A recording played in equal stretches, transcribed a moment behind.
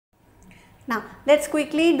Now let's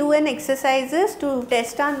quickly do an exercises to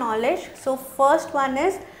test our knowledge. So first one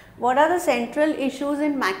is, what are the central issues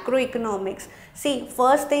in macroeconomics? See,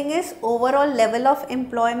 first thing is overall level of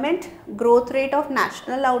employment, growth rate of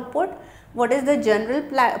national output, what is the general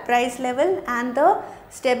price level, and the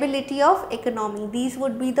stability of economy. These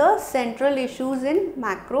would be the central issues in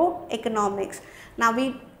macroeconomics. Now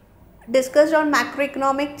we discussed on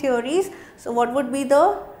macroeconomic theories. So what would be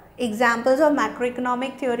the examples of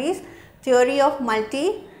macroeconomic theories? Theory of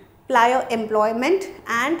multiplier employment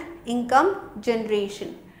and income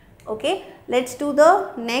generation. Okay, let's do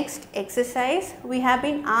the next exercise. We have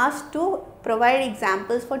been asked to provide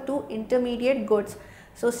examples for two intermediate goods.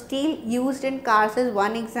 So steel used in cars is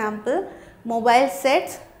one example, mobile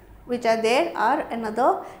sets which are there are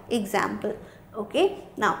another example. Okay,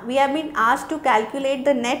 now we have been asked to calculate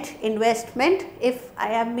the net investment if I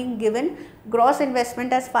am being given gross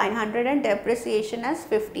investment as 500 and depreciation as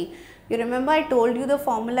 50. You remember I told you the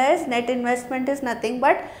formula is net investment is nothing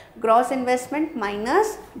but gross investment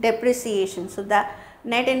minus depreciation. So the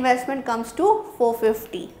net investment comes to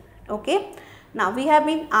 450. Okay. Now we have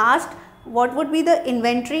been asked what would be the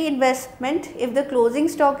inventory investment if the closing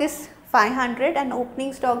stock is 500 and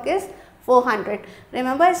opening stock is 400.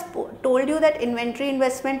 Remember I told you that inventory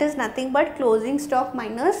investment is nothing but closing stock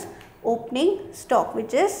minus opening stock,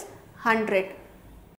 which is 100.